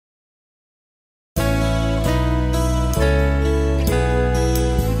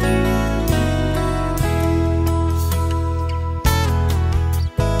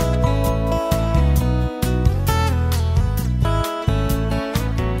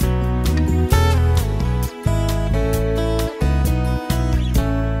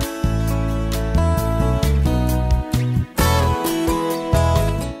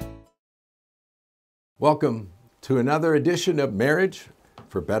Welcome to another edition of Marriage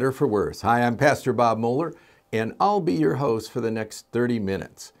for Better for Worse. Hi, I'm Pastor Bob Moeller, and I'll be your host for the next 30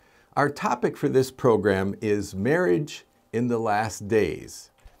 minutes. Our topic for this program is marriage in the last days,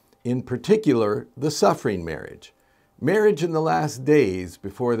 in particular, the suffering marriage. Marriage in the last days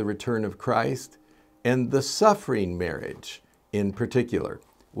before the return of Christ, and the suffering marriage in particular.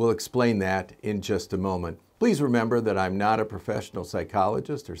 We'll explain that in just a moment. Please remember that I'm not a professional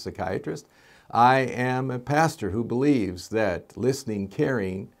psychologist or psychiatrist. I am a pastor who believes that listening,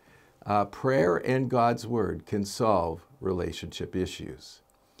 caring, prayer, and God's Word can solve relationship issues.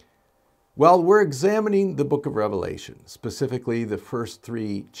 Well, we're examining the book of Revelation, specifically the first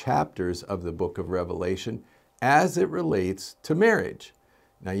 3 chapters of the book of Revelation as it relates to marriage.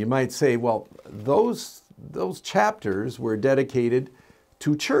 Now you might say, well, those chapters were dedicated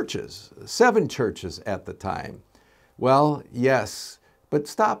to churches, 7 churches at the time. Well, yes, but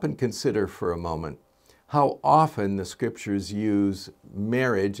stop and consider for a moment how often the scriptures use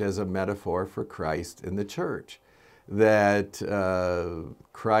marriage as a metaphor for Christ in the church. That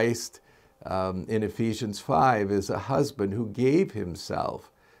Christ in Ephesians 5 is a husband who gave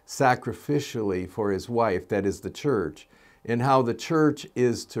himself sacrificially for his wife, that is the church, and how the church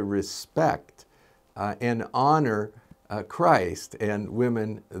is to respect and honor Christ and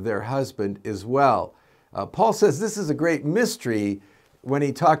women, their husband as well. Paul says this is a great mystery when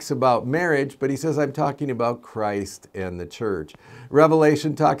he talks about marriage, but he says, I'm talking about Christ and the church.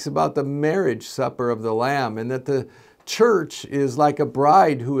 Revelation talks about the marriage supper of the Lamb, and that the church is like a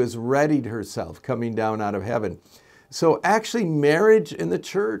bride who has readied herself coming down out of heaven. So actually, marriage and the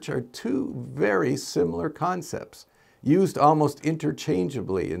church are 2 very similar concepts, used almost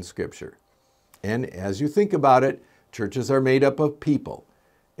interchangeably in Scripture. And as you think about it, churches are made up of people,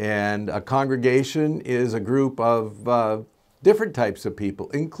 and a congregation is a group of different types of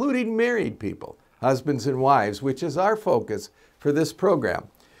people, including married people, husbands and wives, which is our focus for this program.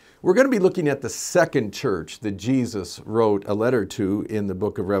 We're going to be looking at the second church that Jesus wrote a letter to in the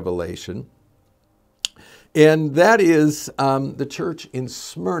book of Revelation, and that is the church in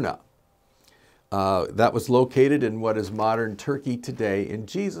Smyrna. That was located in what is modern Turkey today, and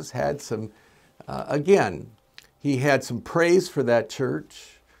Jesus had some, he had some praise for that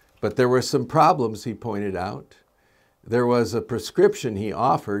church, but there were some problems he pointed out. There was a prescription he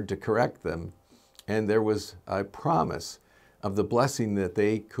offered to correct them, and there was a promise of the blessing that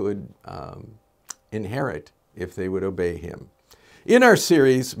they could inherit if they would obey him. In our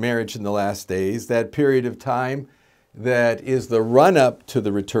series, Marriage in the Last Days, that period of time that is the run-up to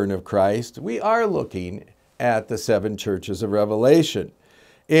the return of Christ, we are looking at the 7 churches of Revelation.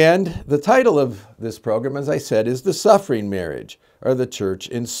 And the title of this program, as I said, is The Suffering Marriage, or the church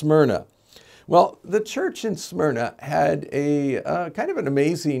in Smyrna. Well, the church in Smyrna had a kind of an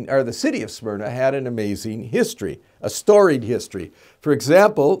amazing, or the city of Smyrna had an amazing history, a storied history. For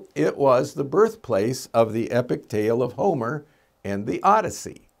example, it was the birthplace of the epic tale of Homer and the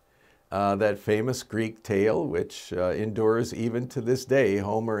Odyssey. That famous Greek tale, which endures even to this day,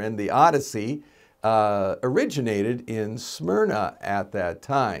 Homer and the Odyssey, originated in Smyrna at that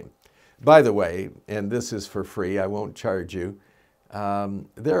time. By the way, and this is for free, I won't charge you,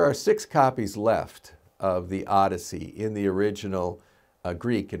 there are 6 copies left of the Odyssey in the original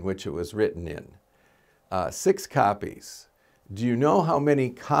Greek in which it was written in. 6 copies. Do you know how many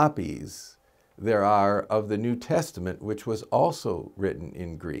copies there are of the New Testament, which was also written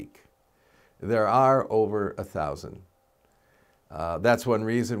in Greek? There are over 1,000. That's one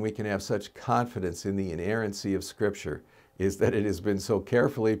reason we can have such confidence in the inerrancy of Scripture, is that it has been so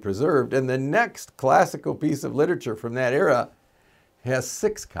carefully preserved. And the next classical piece of literature from that era has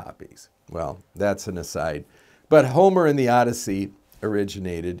 6 copies. Well, that's an aside. But Homer and the Odyssey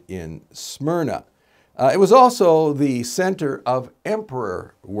originated in Smyrna. It was also the center of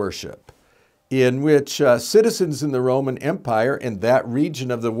emperor worship, in which citizens in the Roman Empire and that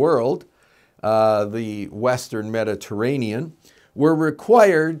region of the world, the Western Mediterranean, were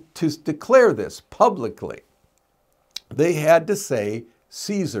required to declare this publicly. They had to say,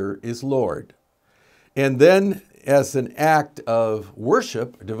 Caesar is Lord. And then, as an act of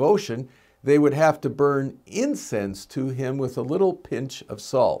worship, devotion, they would have to burn incense to him with a little pinch of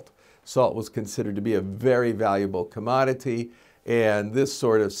salt. Salt was considered to be a very valuable commodity, and this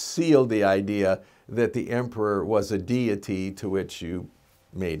sort of sealed the idea that the emperor was a deity to which you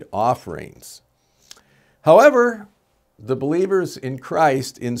made offerings. However, the believers in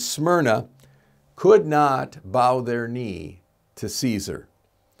Christ in Smyrna could not bow their knee to Caesar,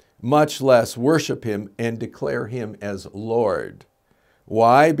 much less worship him and declare him as Lord.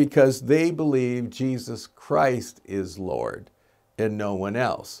 Why? Because they believe Jesus Christ is Lord and no one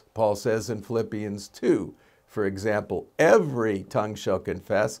else. Paul says in Philippians 2, for example, every tongue shall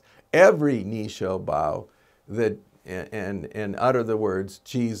confess, every knee shall bow, that and utter the words,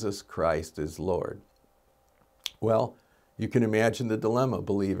 Jesus Christ is Lord. Well, you can imagine the dilemma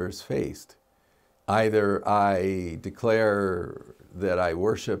believers faced. Either I declare that I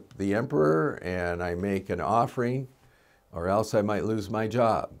worship the emperor and I make an offering, or else I might lose my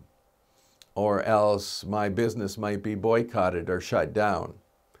job, or else my business might be boycotted or shut down,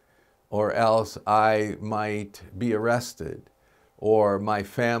 or else I might be arrested, or my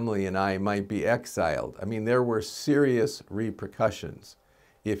family and I might be exiled. I mean, there were serious repercussions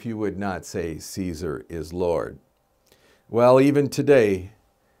if you would not say Caesar is Lord. Well, even today,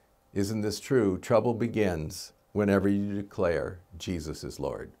 isn't this true? Trouble begins whenever you declare Jesus is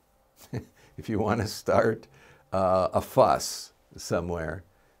Lord. If you want to start a fuss somewhere,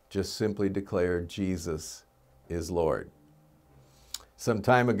 just simply declare Jesus is Lord. Some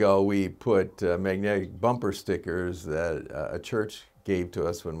time ago, we put magnetic bumper stickers that a church gave to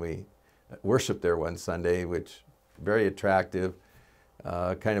us when we worshiped there one Sunday, which very attractive,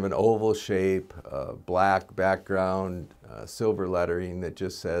 kind of an oval shape, black background, silver lettering that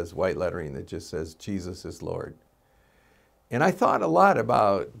just says, white lettering that just says, Jesus is Lord. And I thought a lot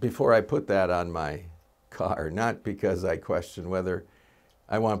about, before I put that on my car, not because I question whether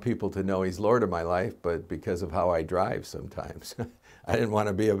I want people to know He's Lord of my life, but because of how I drive sometimes. I didn't want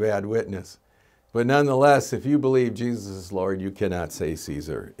to be a bad witness. But nonetheless, if you believe Jesus is Lord, you cannot say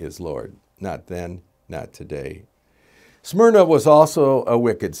Caesar is Lord. Not then, not today. Smyrna was also a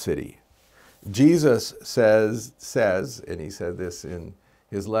wicked city. Jesus says, and He said this in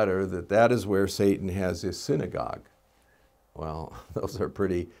His letter, that is where Satan has his synagogue. Well, those are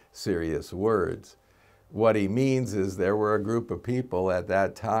pretty serious words. What He means is there were a group of people at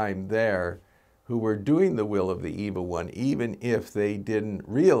that time there who were doing the will of the evil one, even if they didn't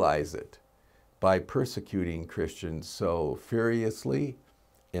realize it, by persecuting Christians so furiously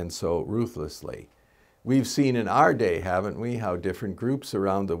and so ruthlessly. We've seen in our day, haven't we, how different groups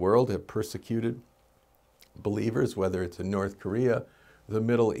around the world have persecuted believers, whether it's in North Korea, the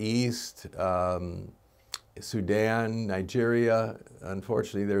Middle East, Sudan, Nigeria.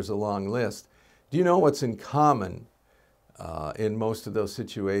 Unfortunately, there's a long list. Do you know what's in common in most of those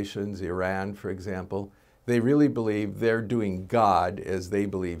situations? Iran, for example, they really believe they're doing God as they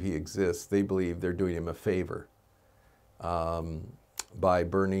believe He exists. They believe they're doing Him a favor by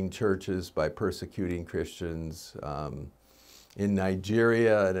burning churches, by persecuting Christians. In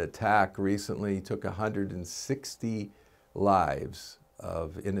Nigeria, an attack recently took 160 lives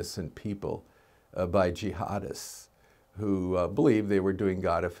of innocent people by jihadists who believed they were doing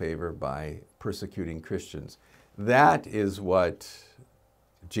God a favor by persecuting Christians. That is what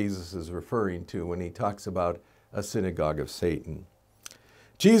Jesus is referring to when He talks about a synagogue of Satan.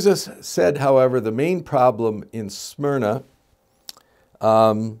 Jesus said, however, the main problem in Smyrna,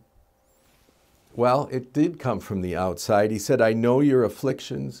 well, it did come from the outside. He said, I know your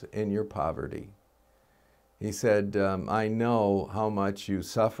afflictions and your poverty. He said, I know how much you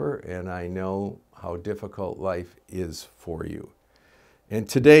suffer, and I know how difficult life is for you. And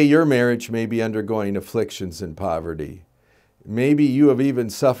today your marriage may be undergoing afflictions and poverty. Maybe you have even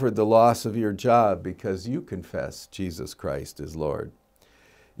suffered the loss of your job because you confess Jesus Christ is Lord.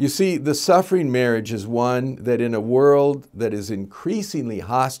 You see, the suffering marriage is one that in a world that is increasingly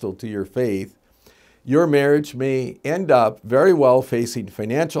hostile to your faith, your marriage may end up very well facing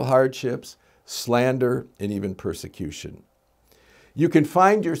financial hardships, slander, and even persecution. You can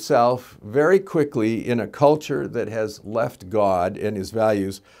find yourself very quickly in a culture that has left God and His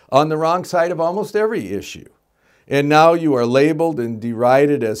values on the wrong side of almost every issue. And now you are labeled and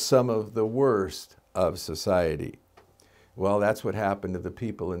derided as some of the worst of society. Well, that's what happened to the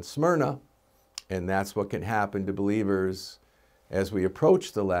people in Smyrna, and that's what can happen to believers as we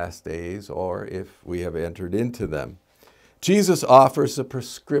approach the last days, or if we have entered into them. Jesus offers a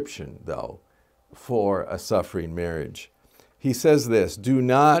prescription, though, for a suffering marriage. He says this, do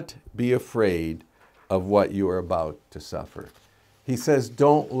not be afraid of what you are about to suffer. He says,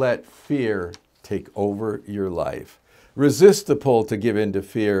 don't let fear take over your life. Resist the pull to give in to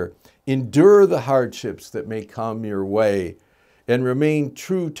fear. Endure the hardships that may come your way and remain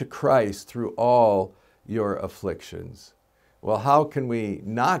true to Christ through all your afflictions. Well, how can we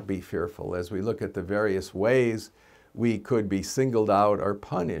not be fearful as we look at the various ways we could be singled out or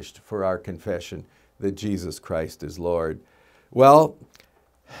punished for our confession that Jesus Christ is Lord? Well,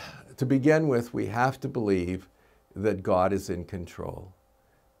 to begin with, we have to believe that God is in control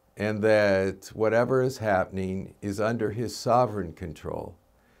and that whatever is happening is under His sovereign control,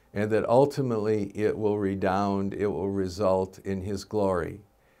 and that ultimately it will redound, it will result in His glory.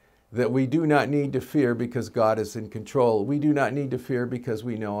 That we do not need to fear because God is in control. We do not need to fear because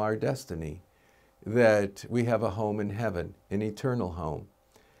we know our destiny. That we have a home in heaven, an eternal home.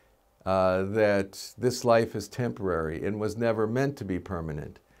 That this life is temporary and was never meant to be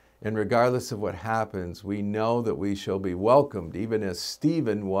permanent. And regardless of what happens, we know that we shall be welcomed, even as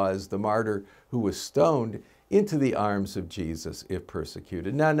Stephen was, the martyr who was stoned, into the arms of Jesus if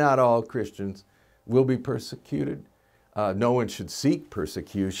persecuted. Now, not all Christians will be persecuted. No one should seek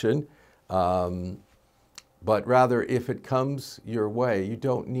persecution, but rather if it comes your way, you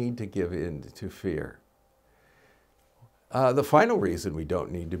don't need to give in to fear. The final reason we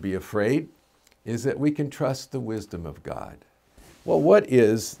don't need to be afraid is that we can trust the wisdom of God. Well, what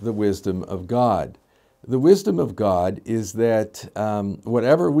is the wisdom of God? The wisdom of God is that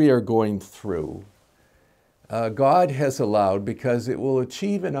whatever we are going through, God has allowed because it will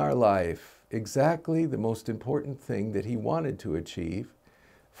achieve in our life exactly the most important thing that He wanted to achieve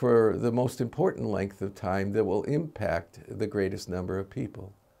for the most important length of time that will impact the greatest number of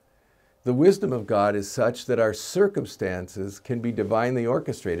people. The wisdom of God is such that our circumstances can be divinely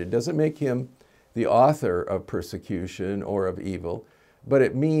orchestrated. It doesn't make Him the author of persecution or of evil, but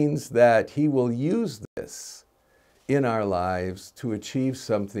it means that He will use this in our lives to achieve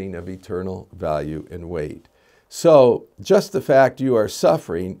something of eternal value and weight. So just the fact you are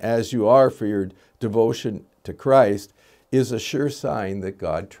suffering as you are for your devotion to Christ is a sure sign that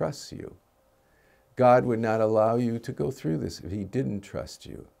God trusts you. God would not allow you to go through this if He didn't trust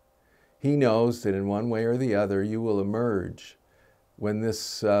you. He knows that in one way or the other you will emerge when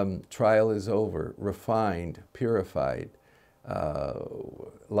this trial is over, refined, purified,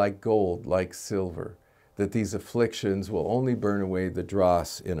 like gold, like silver, that these afflictions will only burn away the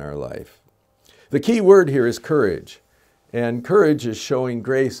dross in our life. The key word here is courage, and courage is showing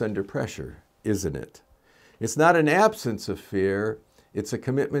grace under pressure, isn't it? It's not an absence of fear, it's a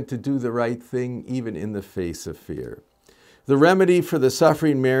commitment to do the right thing even in the face of fear. The remedy for the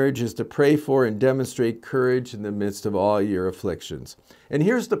suffering marriage is to pray for and demonstrate courage in the midst of all your afflictions. And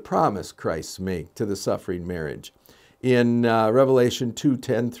here's the promise Christ makes to the suffering marriage. In Revelation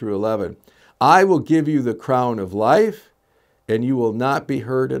 2:10 through 11, I will give you the crown of life, and you will not be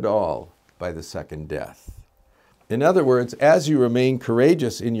hurt at all by the second death. In other words, as you remain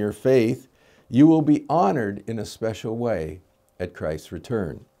courageous in your faith, you will be honored in a special way at Christ's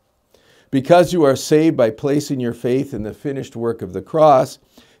return. Because you are saved by placing your faith in the finished work of the cross,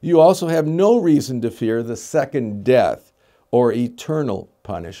 you also have no reason to fear the second death or eternal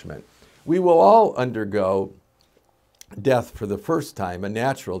punishment. We will all undergo death for the first time, a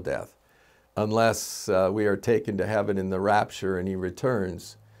natural death, unless we are taken to heaven in the rapture and He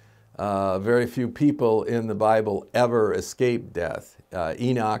returns. Very few people in the Bible ever escaped death.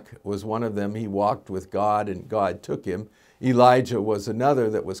 Enoch was one of them. He walked with God and God took him. Elijah was another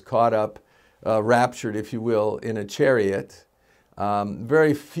that was caught up, raptured, if you will, in a chariot.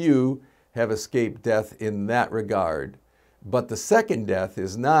 Very few have escaped death in that regard. But the second death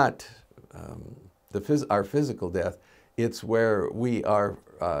is not our physical death. It's where we are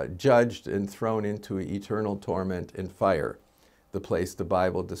judged and thrown into eternal torment and fire, the place the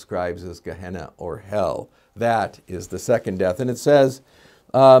Bible describes as Gehenna or hell. That is the second death. And it says,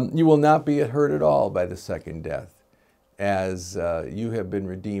 you will not be hurt at all by the second death, as you have been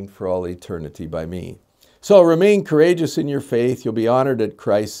redeemed for all eternity by me. So remain courageous in your faith. You'll be honored at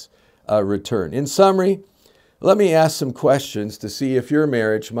Christ's return. In summary, let me ask some questions to see if your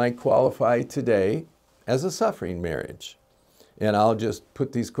marriage might qualify today as a suffering marriage. And I'll just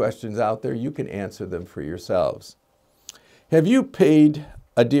put these questions out there. You can answer them for yourselves. Have you paid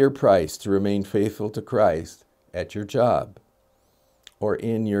a dear price to remain faithful to Christ at your job, or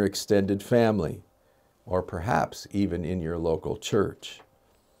in your extended family, or perhaps even in your local church?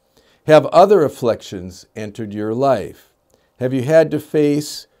 Have other afflictions entered your life? Have you had to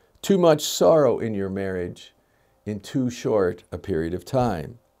face too much sorrow in your marriage in too short a period of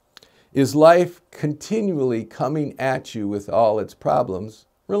time? Is life continually coming at you with all its problems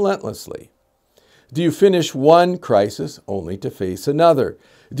relentlessly? Do you finish one crisis only to face another?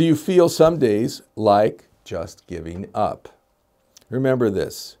 Do you feel some days like just giving up? Remember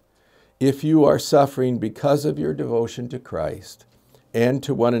this: if you are suffering because of your devotion to Christ and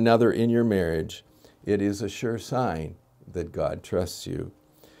to one another in your marriage, it is a sure sign that God trusts you.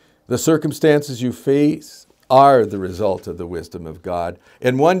 The circumstances you face are the result of the wisdom of God,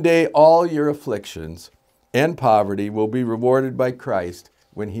 and one day all your afflictions and poverty will be rewarded by Christ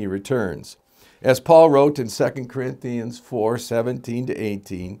when He returns. As Paul wrote in 2 Corinthians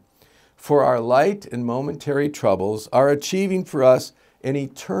 4:17-18, for our light and momentary troubles are achieving for us an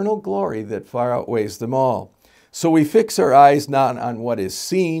eternal glory that far outweighs them all. So we fix our eyes not on what is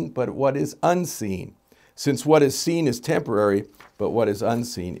seen, but what is unseen, since what is seen is temporary, but what is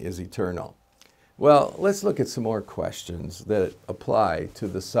unseen is eternal. Well, let's look at some more questions that apply to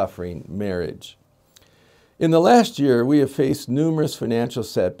the suffering marriage. In the last year, we have faced numerous financial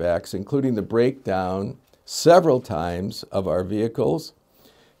setbacks, including the breakdown several times of our vehicles,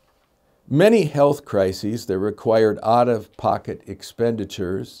 many health crises that required out-of-pocket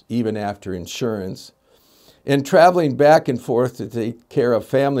expenditures, even after insurance, and traveling back and forth to take care of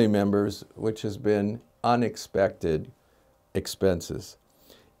family members, which has been unexpected expenses.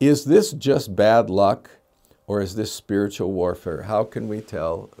 Is this just bad luck, or is this spiritual warfare? How can we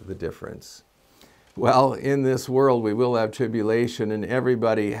tell the difference? Well, in this world we will have tribulation, and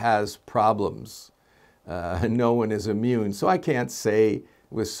everybody has problems. No one is immune. So I can't say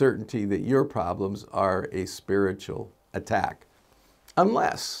with certainty that your problems are a spiritual attack,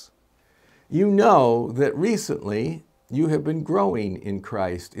 unless you know that recently you have been growing in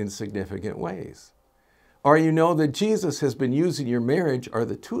Christ in significant ways. Or you know that Jesus has been using your marriage or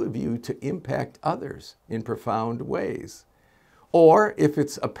the two of you to impact others in profound ways. Or if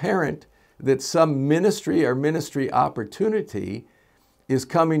it's apparent that some ministry or ministry opportunity is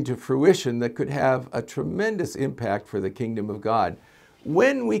coming to fruition that could have a tremendous impact for the kingdom of God.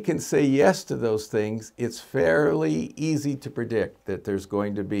 When we can say yes to those things, it's fairly easy to predict that there's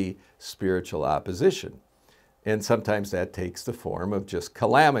going to be spiritual opposition. And sometimes that takes the form of just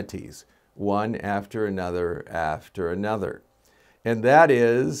calamities, one after another after another. And that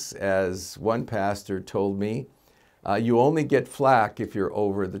is, as one pastor told me, you only get flack if you're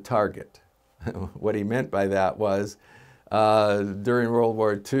over the target. What he meant by that was, during World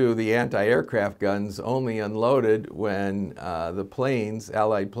War II, the anti-aircraft guns only unloaded when the planes,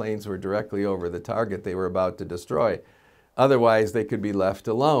 Allied planes, were directly over the target they were about to destroy. Otherwise, they could be left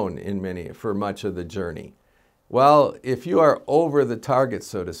alone for much of the journey. Well, if you are over the target,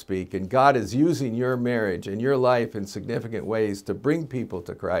 so to speak, and God is using your marriage and your life in significant ways to bring people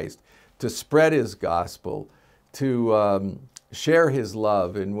to Christ, to spread His gospel, to share His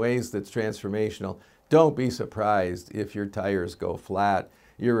love in ways that's transformational, don't be surprised if your tires go flat,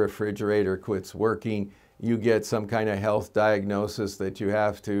 your refrigerator quits working, you get some kind of health diagnosis that you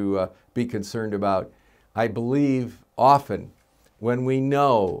have to be concerned about. I believe often when we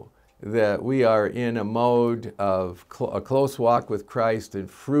know that we are in a mode of a close walk with Christ and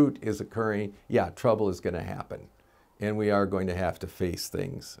fruit is occurring, yeah, trouble is going to happen. And we are going to have to face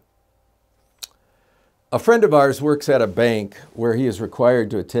things. A friend of ours works at a bank where he is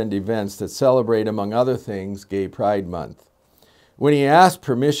required to attend events that celebrate, among other things, Gay Pride Month. When he asked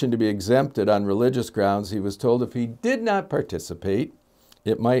permission to be exempted on religious grounds, he was told if he did not participate,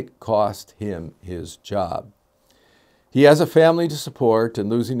 it might cost him his job. He has a family to support, and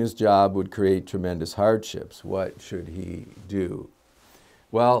losing his job would create tremendous hardships. What should he do?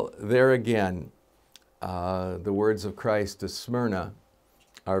 Well, there again, the words of Christ to Smyrna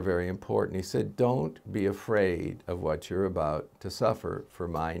are very important. He said, don't be afraid of what you're about to suffer for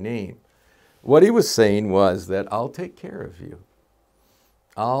my name. What he was saying was that I'll take care of you.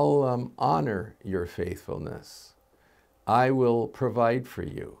 I'll honor your faithfulness. I will provide for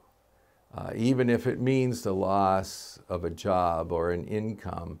you. Even if it means the loss of a job or an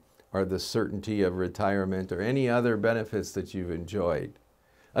income or the certainty of retirement or any other benefits that you've enjoyed.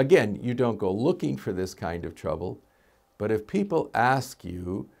 Again, you don't go looking for this kind of trouble, but if people ask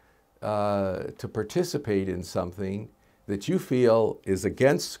you to participate in something that you feel is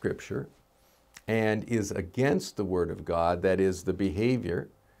against Scripture and is against the Word of God, that is the behavior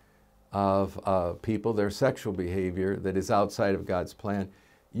of people, their sexual behavior that is outside of God's plan,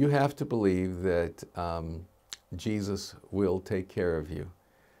 you have to believe that Jesus will take care of you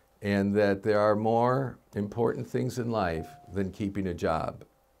and that there are more important things in life than keeping a job.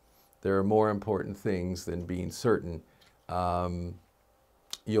 There are more important things than being certain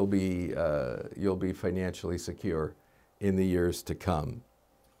you'll be financially secure in the years to come.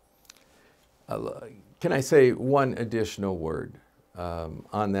 Can I say one additional word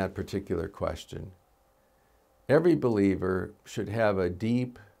on that particular question? Every believer should have a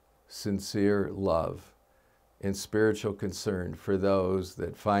deep, sincere love and spiritual concern for those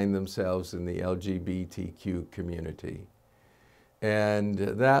that find themselves in the LGBTQ community. And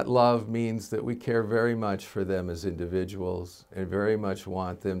that love means that we care very much for them as individuals and very much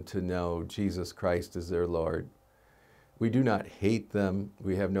want them to know Jesus Christ as their Lord. We do not hate them.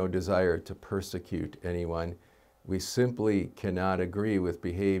 We have no desire to persecute anyone. We simply cannot agree with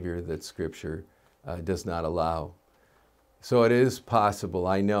behavior that Scripture does not allow. So it is possible.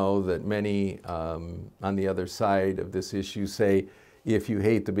 I know that many on the other side of this issue say, if you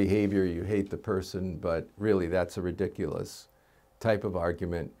hate the behavior, you hate the person, but really that's a ridiculous type of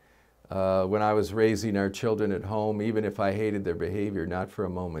argument. When I was raising our children at home, even if I hated their behavior, not for a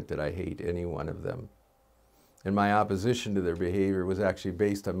moment did I hate any one of them. And my opposition to their behavior was actually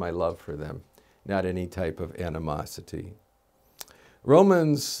based on my love for them, not any type of animosity.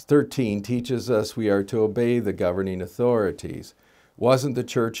 Romans 13 teaches us we are to obey the governing authorities. Wasn't the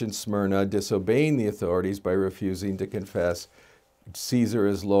church in Smyrna disobeying the authorities by refusing to confess Caesar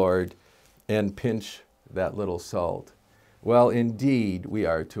as Lord and pinch that little salt? Well, indeed, we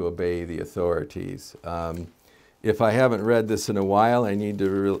are to obey the authorities. If I haven't read this in a while, I need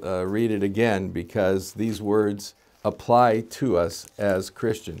to read it again because these words apply to us as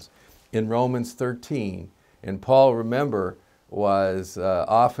Christians. In Romans 13, and Paul, remember, was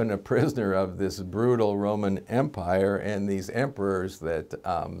often a prisoner of this brutal Roman Empire and these emperors that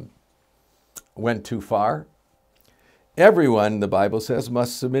went too far. Everyone, the Bible says,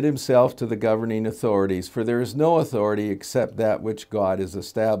 must submit himself to the governing authorities, for there is no authority except that which God has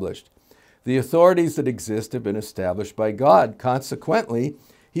established. The authorities that exist have been established by God. Consequently,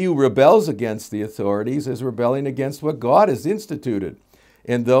 he who rebels against the authorities is rebelling against what God has instituted,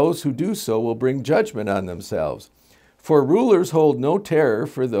 and those who do so will bring judgment on themselves. For rulers hold no terror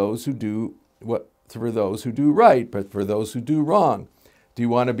for those who do right, but for those who do wrong. Do you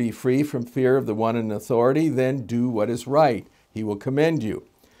want to be free from fear of the one in authority? Then do what is right. He will commend you.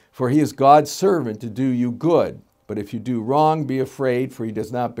 For he is God's servant to do you good. But if you do wrong, be afraid, for he does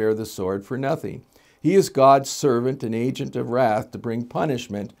not bear the sword for nothing. He is God's servant, an agent of wrath, to bring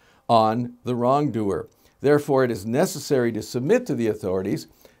punishment on the wrongdoer. Therefore, it is necessary to submit to the authorities,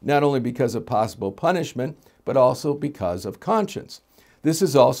 not only because of possible punishment, but also because of conscience. This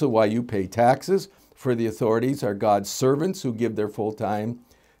is also why you pay taxes, for the authorities are God's servants who give their full time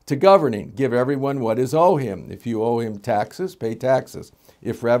to governing. Give everyone what is owed him. If you owe him taxes, pay taxes.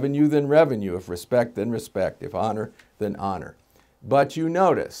 If revenue, then revenue. If respect, then respect. If honor, then honor. But you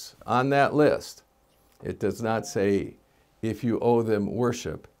notice on that list, it does not say, if you owe them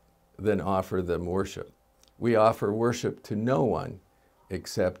worship, then offer them worship. We offer worship to no one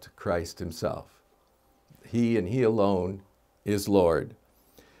except Christ himself. He and he alone is Lord.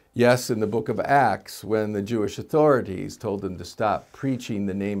 Yes, in the book of Acts, when the Jewish authorities told them to stop preaching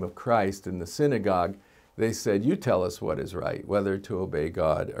the name of Christ in the synagogue, they said, you tell us what is right, whether to obey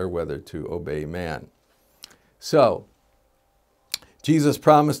God or whether to obey man. So, Jesus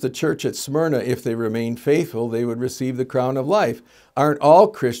promised the church at Smyrna, if they remained faithful, they would receive the crown of life. Aren't all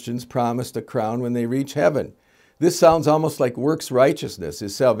Christians promised a crown when they reach heaven? This sounds almost like works righteousness.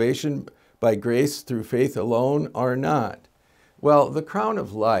 Is salvation by grace through faith alone or not? Well, the crown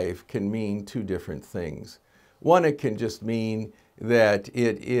of life can mean two different things. One, it can just mean that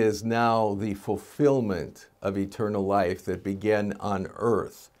it is now the fulfillment of eternal life that began on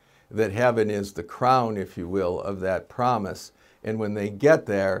earth, that heaven is the crown, if you will, of that promise. And when they get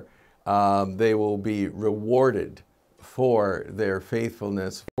there, they will be rewarded for their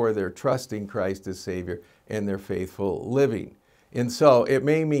faithfulness, for their trusting Christ as Savior, and their faithful living. And so it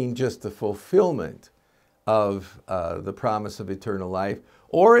may mean just the fulfillment of the promise of eternal life,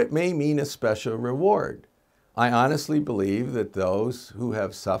 or it may mean a special reward. I honestly believe that those who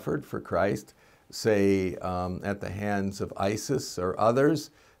have suffered for Christ, say at the hands of ISIS or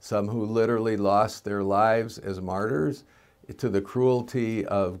others, some who literally lost their lives as martyrs to the cruelty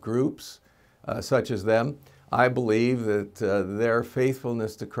of groups such as them, I believe that their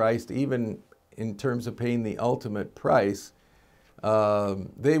faithfulness to Christ, even in terms of paying the ultimate price,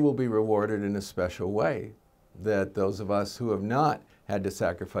 they will be rewarded in a special way that those of us who have not had to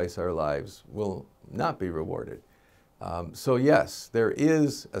sacrifice our lives will not be rewarded. So yes, there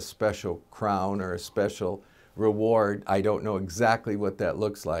is a special crown or a special reward. I don't know exactly what that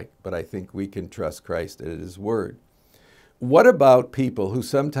looks like, but I think we can trust Christ at his word. What about people who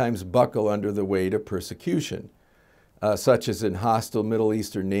sometimes buckle under the weight of persecution, such as in hostile Middle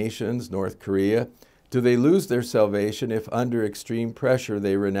Eastern nations, North Korea? Do they lose their salvation if under extreme pressure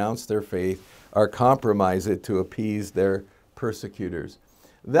they renounce their faith or compromise it to appease their persecutors?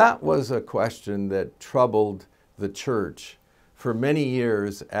 That was a question that troubled the church for many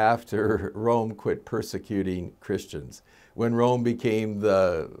years after Rome quit persecuting Christians, when Rome became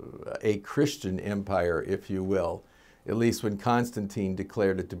a Christian empire, if you will, at least when Constantine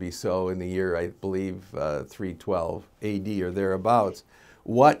declared it to be so in the year, I believe, 312 AD or thereabouts.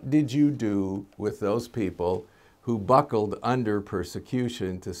 What did you do with those people who buckled under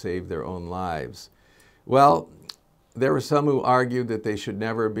persecution to save their own lives? Well, there were some who argued that they should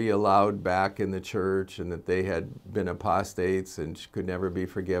never be allowed back in the church and that they had been apostates and could never be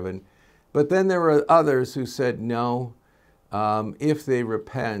forgiven. But then there were others who said, no, if they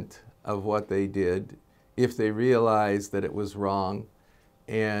repent of what they did, if they realize that it was wrong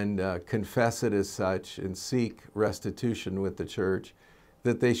and confess it as such and seek restitution with the church,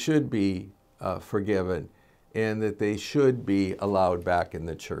 that they should be forgiven and that they should be allowed back in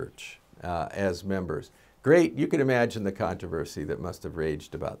the church as members. Great, you can imagine the controversy that must have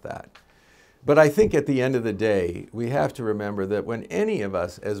raged about that. But I think at the end of the day, we have to remember that when any of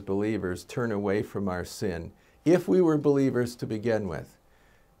us as believers turn away from our sin, if we were believers to begin with,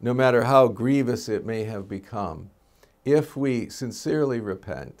 no matter how grievous it may have become, if we sincerely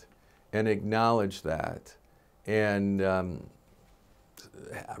repent and acknowledge that and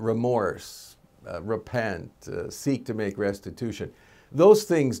remorse, repent, seek to make restitution, those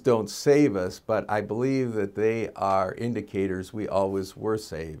things don't save us, but I believe that they are indicators we always were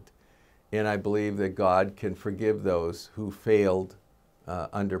saved. And I believe that God can forgive those who failed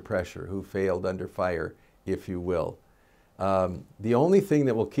under pressure, who failed under fire, if you will. The only thing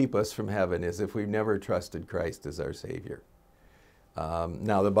that will keep us from heaven is if we've never trusted Christ as our Savior.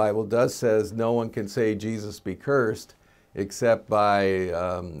 Now, the Bible does says no one can say Jesus be cursed except by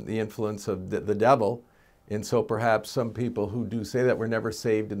the influence of the devil. And so perhaps some people who do say that were never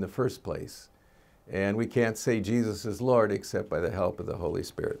saved in the first place. And we can't say Jesus is Lord except by the help of the Holy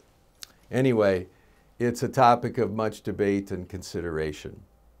Spirit. Anyway, it's a topic of much debate and consideration.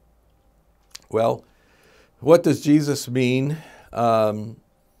 Well, what does Jesus mean when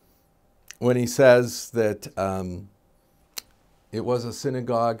he says that it was a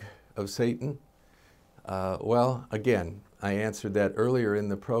synagogue of Satan? Well, again, I answered that earlier in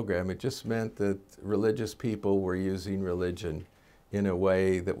the program. It just meant that religious people were using religion in a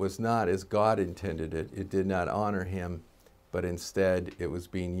way that was not as God intended it. It did not honor him, but instead it was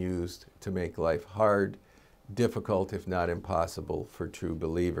being used to make life hard, difficult, if not impossible, for true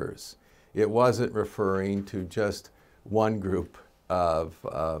believers. It wasn't referring to just one group of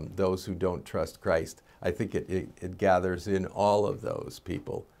those who don't trust Christ. I think it gathers in all of those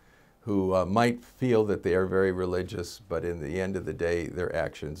people who might feel that they are very religious, but in the end of the day, their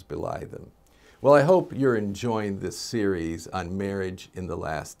actions belie them. Well, I hope you're enjoying this series on marriage in the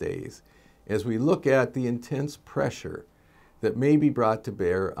last days as we look at the intense pressure that may be brought to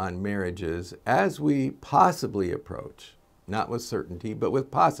bear on marriages as we possibly approach, not with certainty, but with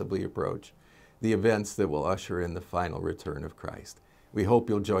possibly approach, the events that will usher in the final return of Christ. We hope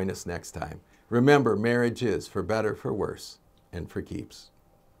you'll join us next time. Remember, marriage is for better, for worse, and for keeps.